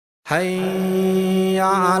حي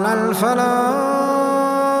على الفلاح.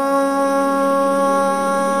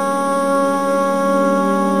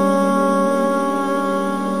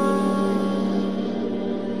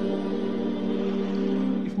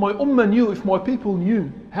 If my ummah knew, if my people knew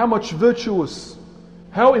how much virtuous,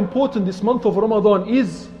 how important this month of Ramadan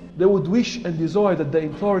is, they would wish and desire that the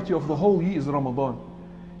entirety of the whole year is Ramadan.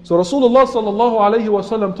 So Rasulullah sallallahu alayhi wa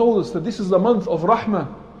sallam told us that this is the month of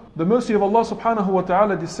rahmah. The mercy of Allah subhanahu wa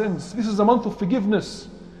ta'ala descends. This is the month of forgiveness.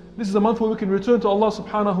 This is the month where we can return to Allah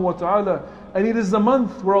subhanahu wa ta'ala. And it is the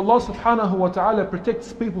month where Allah subhanahu wa ta'ala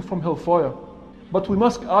protects people from hellfire. But we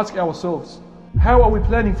must ask ourselves, how are we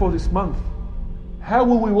planning for this month? How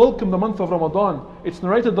will we welcome the month of Ramadan? It's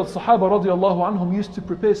narrated that Sahaba radiallahu anhum used to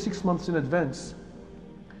prepare 6 months in advance.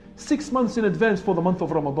 6 months in advance for the month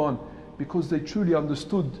of Ramadan, because they truly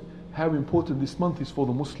understood how important this month is for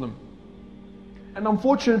the Muslim. And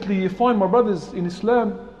unfortunately, you find, my brothers in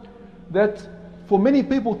Islam, that for many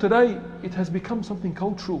people today, it has become something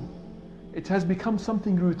cultural. It has become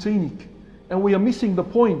something routinic. And we are missing the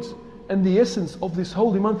point and the essence of this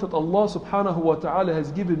holy month that Allah subhanahu wa ta'ala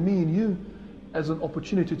has given me and you as an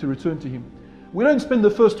opportunity to return to Him. We don't spend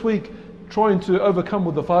the first week trying to overcome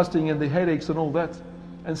with the fasting and the headaches and all that,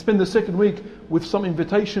 and spend the second week with some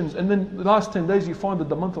invitations, and then the last 10 days you find that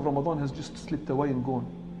the month of Ramadan has just slipped away and gone.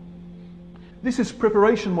 This is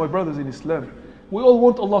preparation, my brothers in Islam. We all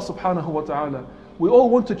want Allah subhanahu wa ta'ala. We all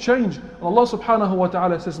want to change. And Allah subhanahu wa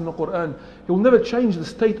ta'ala says in the Quran, He will never change the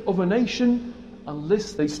state of a nation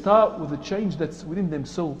unless they start with a change that's within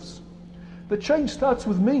themselves. The change starts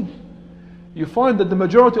with me. You find that the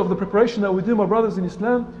majority of the preparation that we do, my brothers in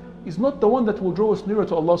Islam, is not the one that will draw us nearer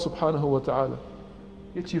to Allah subhanahu wa ta'ala.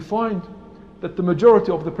 Yet you find that the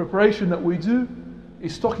majority of the preparation that we do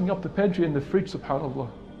is stocking up the pantry and the fridge, subhanAllah.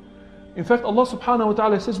 In fact, Allah subhanahu wa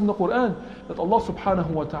ta'ala says in the Quran that Allah subhanahu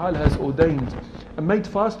wa ta'ala has ordained and made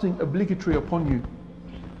fasting obligatory upon you.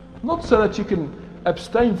 Not so that you can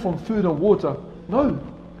abstain from food and water, no,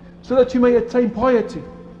 so that you may attain piety,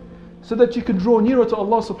 so that you can draw nearer to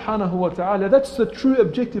Allah subhanahu wa ta'ala. That's the true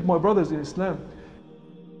objective, my brothers in Islam.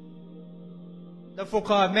 The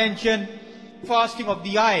fuqaha mentioned fasting of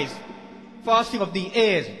the eyes, fasting of the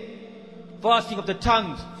ears, fasting of the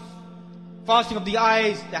tongues, fasting of the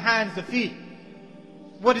eyes, the hands, the feet.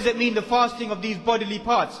 What does it mean, the fasting of these bodily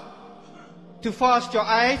parts? To fast your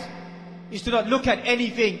eyes is to not look at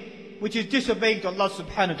anything which is disobeying to Allah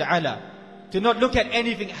subhanahu wa ta'ala. To not look at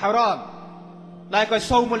anything haram. Like a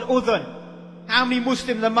sawm al-udhun. How many Muslims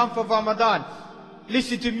in the month of Ramadan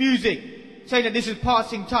listen to music, saying that this is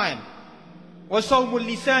passing time? Or sawm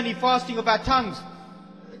al-lisani, fasting of our tongues.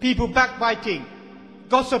 People backbiting,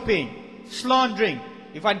 gossiping, slandering.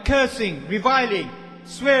 You find cursing, reviling,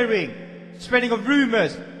 swearing, spreading of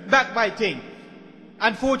rumors, backbiting.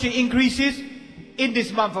 Unfortunately increases in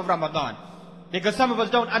this month of Ramadan. Because some of us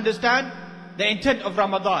don't understand the intent of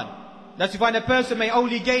Ramadan. That's why a person may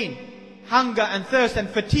only gain hunger and thirst and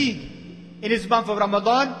fatigue in this month of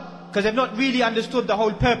Ramadan, because they've not really understood the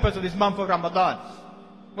whole purpose of this month of Ramadan.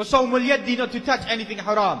 وَصَوْمُ الْيَدِّ, not to touch anything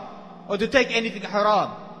haram, or to take anything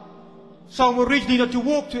haram. Sawm al-rijli, not to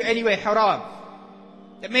walk to anywhere haram.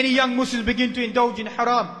 That many young Muslims begin to indulge in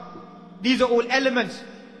haram. These are all elements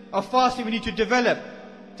of fasting we need to develop,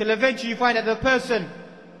 till eventually you find that the person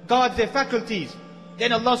guards their faculties.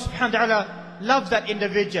 Then Allah subhanahu wa ta'ala loves that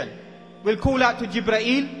individual. Will call out to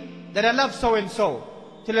Jibreel that I love so and so,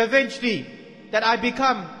 till eventually that I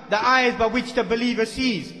become the eyes by which the believer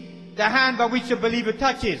sees, the hand by which the believer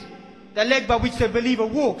touches, the leg by which the believer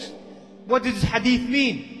walks. What does this hadith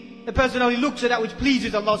mean? The person only looks at that which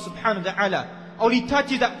pleases Allah subhanahu wa ta'ala, only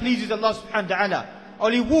touches that pleases Allah subhanahu wa ta'ala,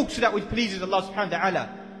 only walks to that which pleases Allah subhanahu wa ta'ala.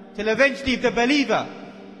 Till eventually if the believer,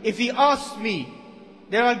 if he asks me,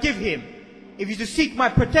 then I'll give him. If he's to seek my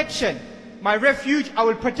protection, my refuge, I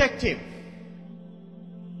will protect him.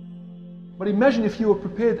 But imagine if you were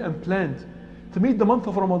prepared and planned to meet the month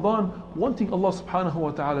of Ramadan wanting Allah subhanahu wa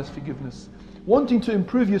ta'ala's forgiveness, wanting to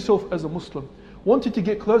improve yourself as a Muslim, wanting to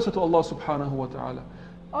get closer to Allah subhanahu wa ta'ala.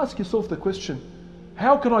 Ask yourself the question,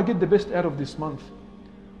 how can I get the best out of this month?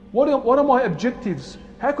 What are my objectives?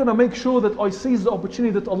 How can I make sure that I seize the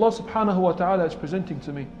opportunity that Allah subhanahu wa ta'ala is presenting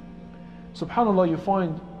to me? SubhanAllah, you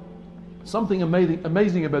find something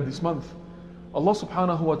amazing about this month. Allah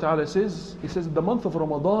subhanahu wa ta'ala says, He says the month of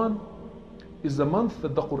Ramadan is the month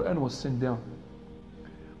that the Quran was sent down.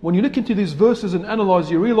 When you look into these verses and analyze,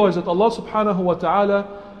 you realize that Allah subhanahu wa ta'ala,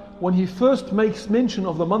 when He first makes mention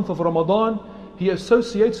of the month of Ramadan, He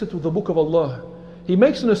associates it with the book of Allah. He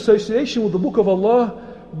makes an association with the book of Allah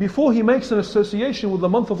before He makes an association with the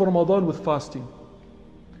month of Ramadan with fasting.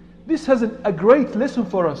 This has a great lesson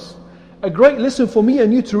for us, a great lesson for me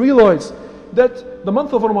and you to realize that the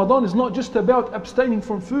month of Ramadan is not just about abstaining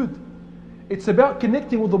from food. It's about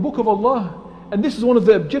connecting with the Book of Allah. And this is one of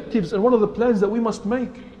the objectives and one of the plans that we must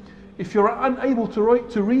make. If you're unable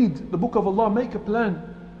to read the Book of Allah, make a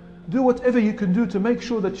plan. Do whatever you can do to make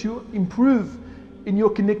sure that you improve in your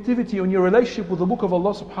connectivity, in your relationship with the Book of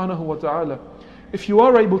Allah subhanahu wa ta'ala. If you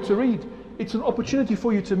are able to read, it's an opportunity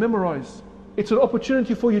for you to memorize. It's an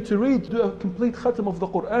opportunity for you to read, do a complete khatam of the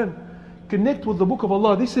Quran. Connect with the Book of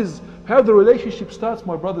Allah. This is how the relationship starts,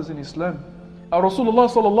 my brothers in Islam. Our Rasulullah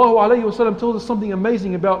sallallahu alayhi wa sallam tells us something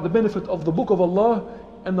amazing about the benefit of the Book of Allah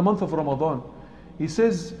and the month of Ramadan. He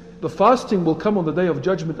says, the fasting will come on the day of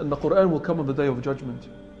judgment and the Quran will come on the day of judgment.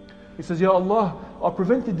 He says, Ya Allah, I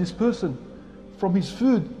prevented this person from his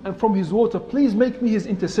food and from his water. Please make me his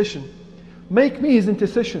intercession. Make me his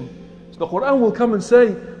intercession. So the Quran will come and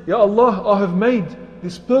say, Ya Allah, I have made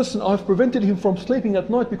this person, I have prevented him from sleeping at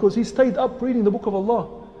night because he stayed up reading the Book of Allah.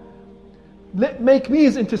 Make me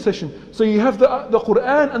his intercession. So you have the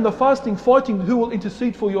Quran and the fasting fighting who will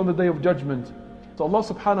intercede for you on the day of judgment. So Allah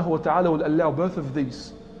subhanahu wa ta'ala will allow both of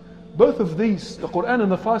these, the Quran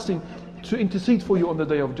and the fasting, to intercede for you on the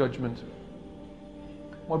day of judgment.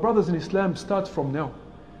 My brothers in Islam, start from now.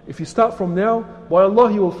 If you start from now, by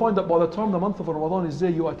Allah, you will find that by the time the month of Ramadan is there,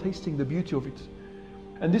 you are tasting the beauty of it.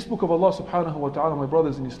 And this book of Allah subhanahu wa ta'ala, my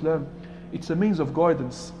brothers in Islam, it's a means of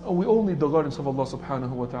guidance. And we all need the guidance of Allah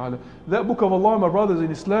subhanahu wa ta'ala. That book of Allah, my brothers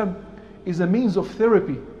in Islam, is a means of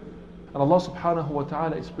therapy. And Allah subhanahu wa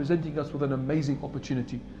ta'ala is presenting us with an amazing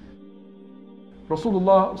opportunity.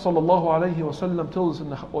 Rasulullah sallallahu alayhi wa sallam tells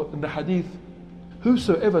us in the hadith,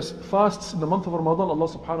 whosoever fasts in the month of Ramadan, Allah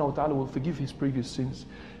subhanahu wa ta'ala will forgive his previous sins.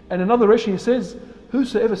 And another version he says,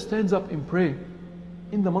 whosoever stands up in prayer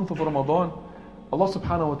in the month of Ramadan, Allah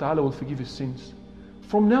subhanahu wa ta'ala will forgive his sins.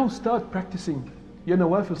 From now, start practicing your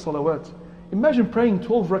nawafil salawat. Imagine praying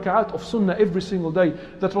 12 rak'at of sunnah every single day.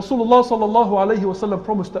 That Rasulullah sallallahu alayhi wa sallam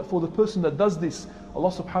promised that for the person that does this,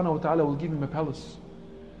 Allah subhanahu wa ta'ala will give him a palace.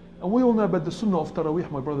 And we all know about the sunnah of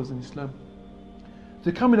Taraweeh, my brothers in Islam.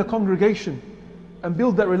 To come in a congregation and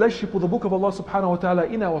build that relationship with the book of Allah subhanahu wa ta'ala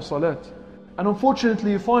in our salat. And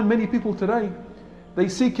unfortunately, you find many people today, they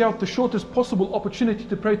seek out the shortest possible opportunity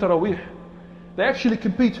to pray Taraweeh. They actually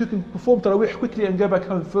compete who can perform Taraweeh quickly and go back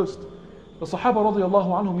home first. The Sahaba radiallahu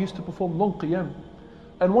anhum used to perform long qiyam.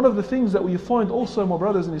 And one of the things that we find also, my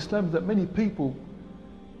brothers in Islam, is that many people,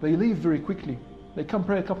 they leave very quickly. They come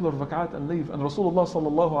pray a couple of rak'at and leave. And Rasulullah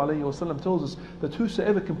sallallahu alayhi wa sallam tells us that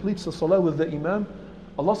whosoever completes the salah with the imam,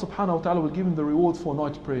 Allah subhanahu wa ta'ala will give him the reward for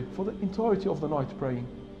night prayer, for the entirety of the night praying,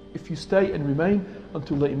 if you stay and remain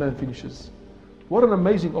until the imam finishes. What an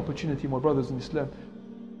amazing opportunity, my brothers in Islam.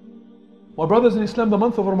 My brothers in Islam, the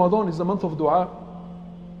month of Ramadan is the month of dua.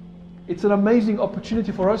 It's an amazing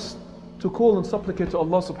opportunity for us to call and supplicate to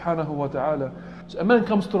Allah subhanahu wa ta'ala. So a man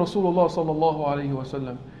comes to Rasulullah sallallahu alayhi wa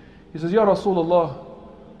sallam. He says, Ya Rasulullah,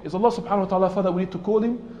 is Allah subhanahu wa ta'ala far that we need to call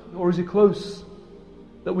him? Or is he close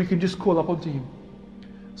that we can just call upon to him?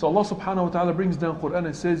 So Allah subhanahu wa ta'ala brings down Quran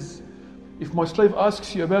and says, if my slave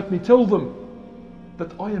asks you about me, tell them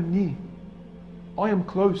that I am near. I am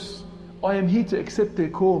close. I am here to accept their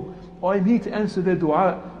call. I am here to answer their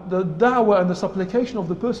dua. The da'wah and the supplication of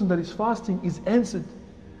the person that is fasting is answered.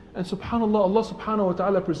 And subhanAllah, Allah subhanahu wa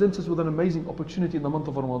ta'ala presents us with an amazing opportunity in the month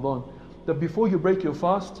of Ramadan. That before you break your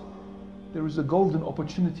fast, there is a golden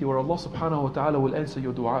opportunity where Allah subhanahu wa ta'ala will answer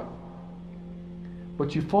your dua.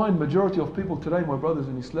 But you find majority of people today, my brothers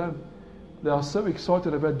in Islam, they are so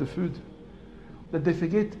excited about the food that they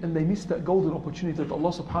forget and they miss that golden opportunity that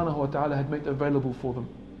Allah subhanahu wa ta'ala had made available for them.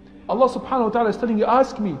 Allah subhanahu wa ta'ala is telling you,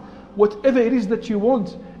 ask me whatever it is that you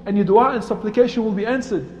want, and your dua and supplication will be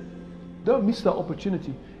answered. Don't miss that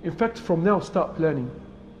opportunity. In fact, from now, start planning.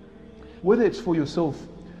 Whether it's for yourself,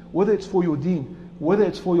 whether it's for your deen, whether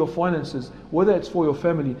it's for your finances, whether it's for your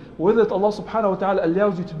family, whether Allah subhanahu wa ta'ala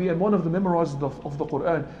allows you to be one of the memorizers of the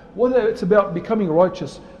Quran, whether it's about becoming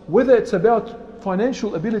righteous, whether it's about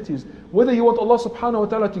financial abilities, whether you want Allah subhanahu wa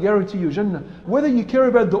ta'ala to guarantee you Jannah, whether you care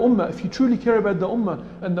about the ummah, if you truly care about the ummah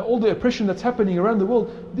and all the oppression that's happening around the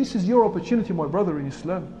world, this is your opportunity, my brother in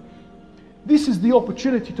Islam. This is the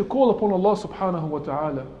opportunity to call upon Allah subhanahu wa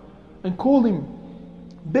ta'ala and call him,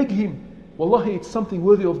 beg him. Wallahi, it's something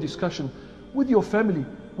worthy of discussion with your family,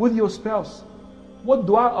 with your spouse. What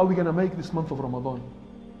dua are we going to make this month of Ramadan?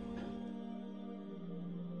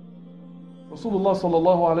 Rasulullah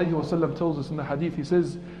sallallahu alayhi wa sallam tells us in the hadith, he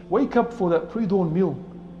says, wake up for that pre-dawn meal,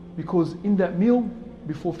 because in that meal,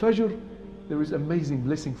 before Fajr, there is amazing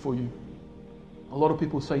blessing for you. A lot of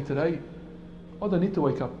people say today, I don't need to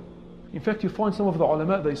wake up. In fact, you find some of the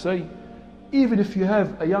ulama, they say, even if you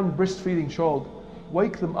have a young breastfeeding child,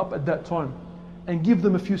 wake them up at that time and give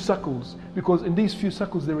them a few suckles, because in these few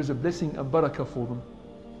suckles there is a blessing and barakah for them.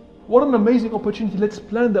 What an amazing opportunity. Let's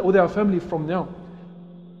plan that with our family from now.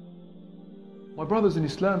 My brothers in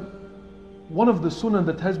Islam, one of the sunnah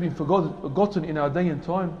that has been forgotten in our day and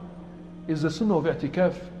time is the sunnah of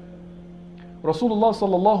i'tikaf. Rasulullah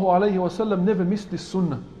sallallahu alayhi wa sallam never missed this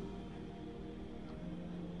sunnah.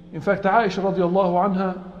 In fact, Aisha radiallahu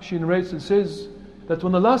anha, she narrates and says that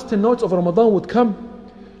when the last 10 nights of Ramadan would come,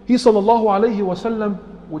 he sallallahu alayhi wa sallam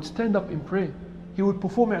would stand up in prayer. He would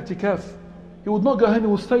perform i'tikaf. He would not go home, he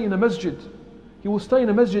would stay in a masjid. He would stay in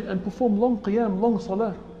a masjid and perform long qiyam, long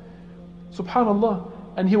salah. Subhanallah.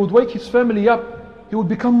 And he would wake his family up. He would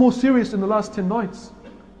become more serious in the last 10 nights.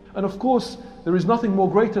 And of course, there is nothing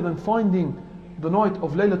more greater than finding the night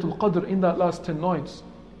of Laylatul Qadr in that last 10 nights.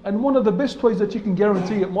 And one of the best ways that you can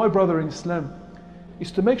guarantee it, my brother in Islam,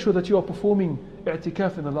 is to make sure that you are performing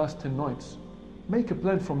i'tikaf in the last 10 nights. Make a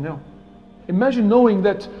plan from now. Imagine knowing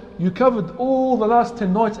that you covered all the last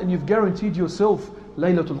 10 nights and you've guaranteed yourself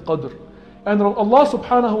Laylatul Qadr. And Allah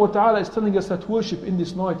subhanahu wa ta'ala is telling us that worship in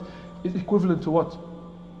this night is equivalent to what?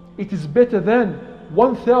 It is better than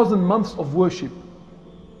 1,000 months of worship.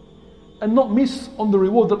 And not miss on the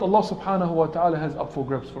reward that Allah subhanahu wa ta'ala has up for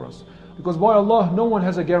grabs for us. Because by Allah, no one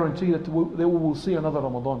has a guarantee that we will see another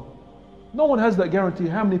Ramadan. No one has that guarantee.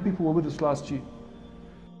 How many people were with us last year?